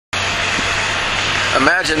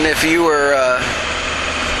imagine if you were,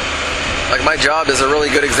 like my job is a really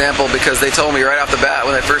good example, because they told me right off the bat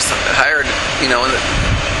when they first hired,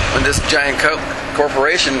 when this giant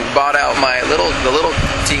corporation bought out the little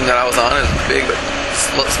team that I was on. It was big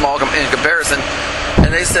but small in comparison.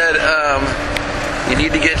 And they said, you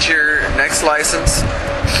need to get your next license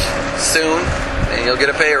soon, and you'll get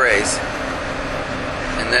a pay raise.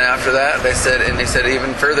 And then after that, they said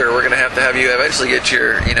even further, we're going to have you eventually get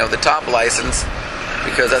your, the top license,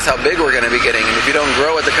 because that's how big we're going to be getting. And if you don't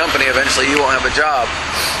grow at the company, eventually you won't have a job.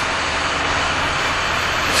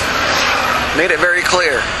 Made it very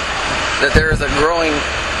clear that there is a growing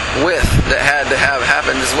width that had to have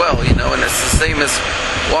happened as well, and it's the same as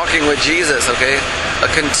walking with Jesus, okay?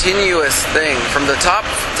 A continuous thing from the top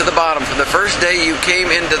to the bottom, from the first day you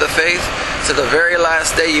came into the faith to the very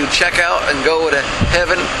last day you check out and go to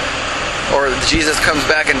heaven, or Jesus comes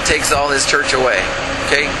back and takes all his church away,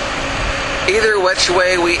 okay? Either which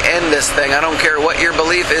way we end this thing, I don't care what your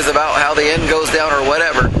belief is about how the end goes down or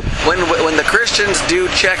whatever, when the Christians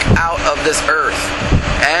do check out of this earth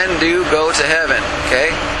and do go to heaven,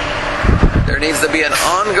 okay, there needs to be an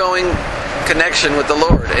ongoing connection with the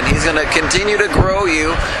Lord, and he's going to continue to grow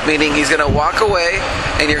you, meaning he's going to walk away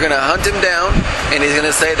and you're going to hunt him down, and he's going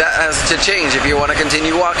to say that has to change if you want to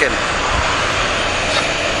continue walking.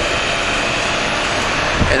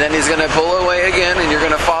 And then he's going to pull away again, and you're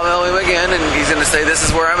going to follow him again, and he's going to say, this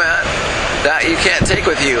is where I'm at. That you can't take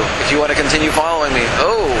with you if you want to continue following me.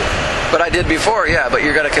 Oh, but I did before. Yeah, but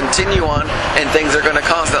you're going to continue on, and things are going to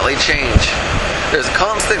constantly change. There's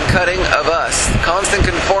constant cutting of us, constant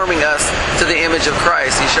conforming us to the image of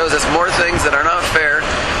Christ. He shows us more things that are not fair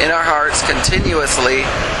in our hearts continuously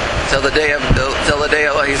till the day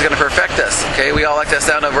he's going to perfect us. Okay, we all like that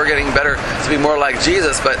sound of we're getting better to be more like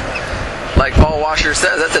Jesus, but like Paul Washer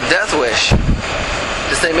says, that's a death wish.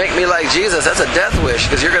 To say make me like Jesus, that's a death wish,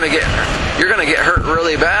 because you're going to get hurt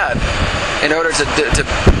really bad in order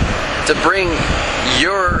to bring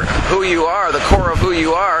who you are, the core of who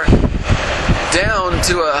you are, down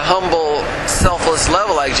to a humble, selfless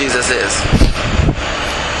level like Jesus is.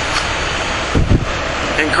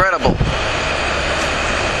 Incredible.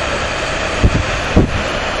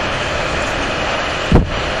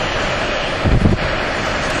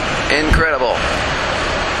 Incredible.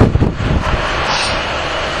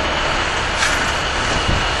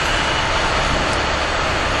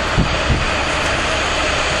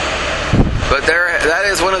 But that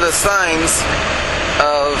is one of the signs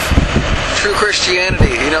of true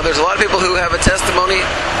Christianity. There's a lot of people who have a testimony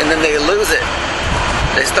and then they lose it.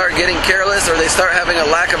 They start getting careless, or they start having a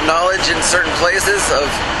lack of knowledge in certain places of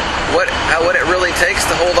what it really takes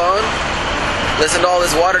to hold on. Listen to all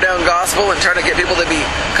this watered down gospel and trying to get people to be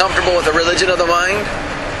comfortable with the religion of the mind,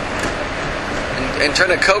 and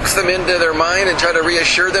trying to coax them into their mind and try to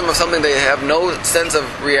reassure them of something they have no sense of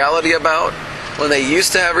reality about. When they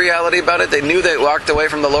used to have reality about it, they knew they walked away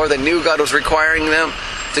from the Lord. They knew God was requiring them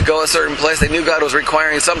to go a certain place. They knew God was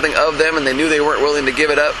requiring something of them, and they knew they weren't willing to give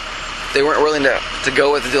it up. They weren't willing to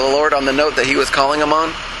go with the Lord on the note that he was calling them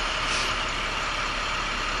on.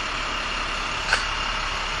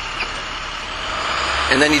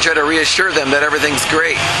 And then you try to reassure them that everything's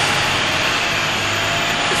great.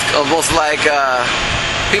 It's almost like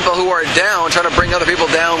people who are down trying to bring other people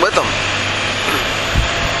down with them.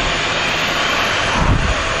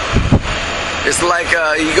 It's like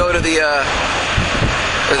you go to the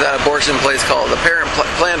what's that abortion place called? The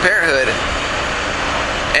Planned Parenthood.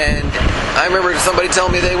 And I remember somebody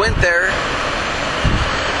telling me they went there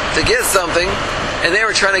to get something, and they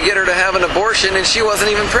were trying to get her to have an abortion, and she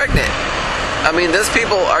wasn't even pregnant. I mean, these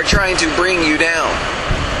people are trying to bring you down.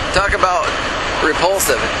 Talk about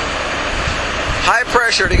repulsive. High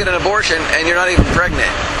pressure to get an abortion, and you're not even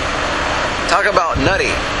pregnant. Talk about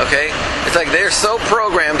nutty, okay? It's like they're so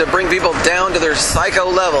programmed to bring people down to their psycho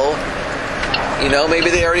level. Maybe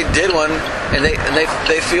they already did one, and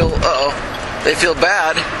they feel, they feel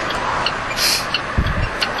bad.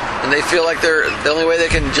 And they feel like the only way they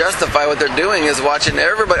can justify what they're doing is watching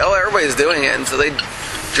everybody's doing it, and so they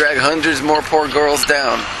drag hundreds more poor girls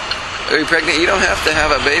down. Are you pregnant? You don't have to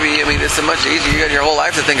have a baby. I mean, it's so much easier. You got your whole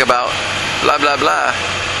life to think about. Blah, blah, blah.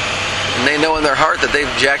 And they know in their heart that they've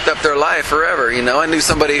jacked up their life forever. I knew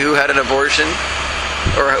somebody who had an abortion,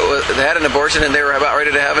 or they had an abortion and they were about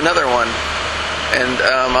ready to have another one. And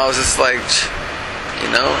I was just like,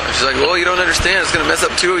 she's like, well, you don't understand. It's going to mess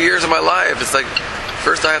up 2 years of my life. It's like,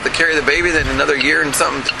 first I have to carry the baby, then another year and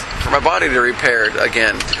something for my body to repair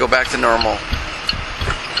again, to go back to normal.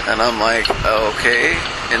 And I'm like, okay,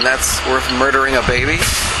 and that's worth murdering a baby?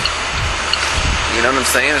 You know what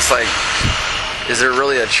I'm saying? It's like, Is there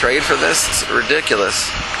really a trade for this? It's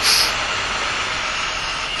ridiculous.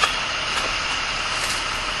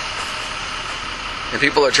 And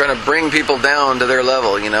people are trying to bring people down to their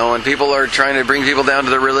level, and people are trying to bring people down to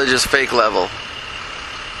the religious fake level.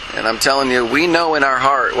 And I'm telling you, we know in our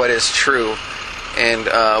heart what is true.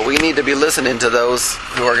 And we need to be listening to those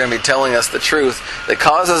who are going to be telling us the truth that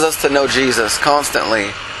causes us to know Jesus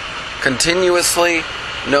constantly. Continuously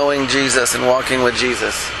knowing Jesus and walking with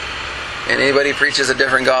Jesus. And anybody preaches a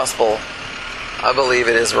different gospel, I believe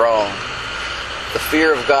it is wrong. The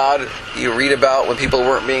fear of God you read about when people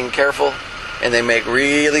weren't being careful, and they make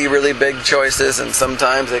really, really big choices, and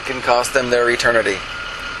sometimes it can cost them their eternity.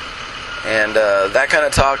 And that kind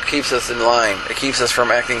of talk keeps us in line. It keeps us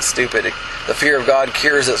from acting stupid. The fear of God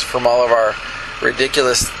cures us from all of our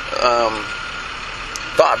ridiculous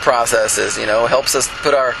thought processes, helps us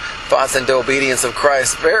put our thoughts into obedience of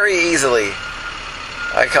Christ very easily.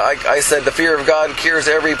 I said the fear of God cures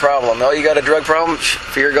every problem. Oh, you got a drug problem?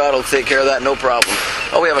 Fear God will take care of that, no problem.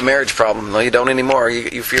 Oh, we have a marriage problem. No, you don't anymore.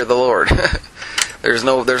 You fear the Lord. There's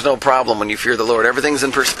no problem when you fear the Lord. Everything's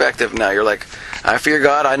in perspective now. You're like, I fear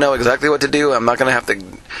God. I know exactly what to do. I'm not going to have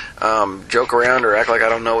to joke around or act like I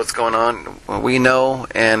don't know what's going on. We know,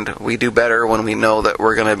 and we do better when we know that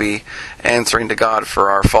we're going to be answering to God for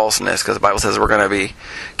our falseness, because the Bible says we're going to be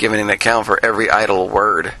giving an account for every idle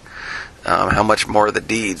word. How much more the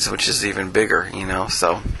deeds, which is even bigger,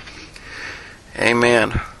 So,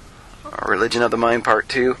 amen. Religion of the Mind, Part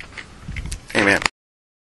 2. Amen.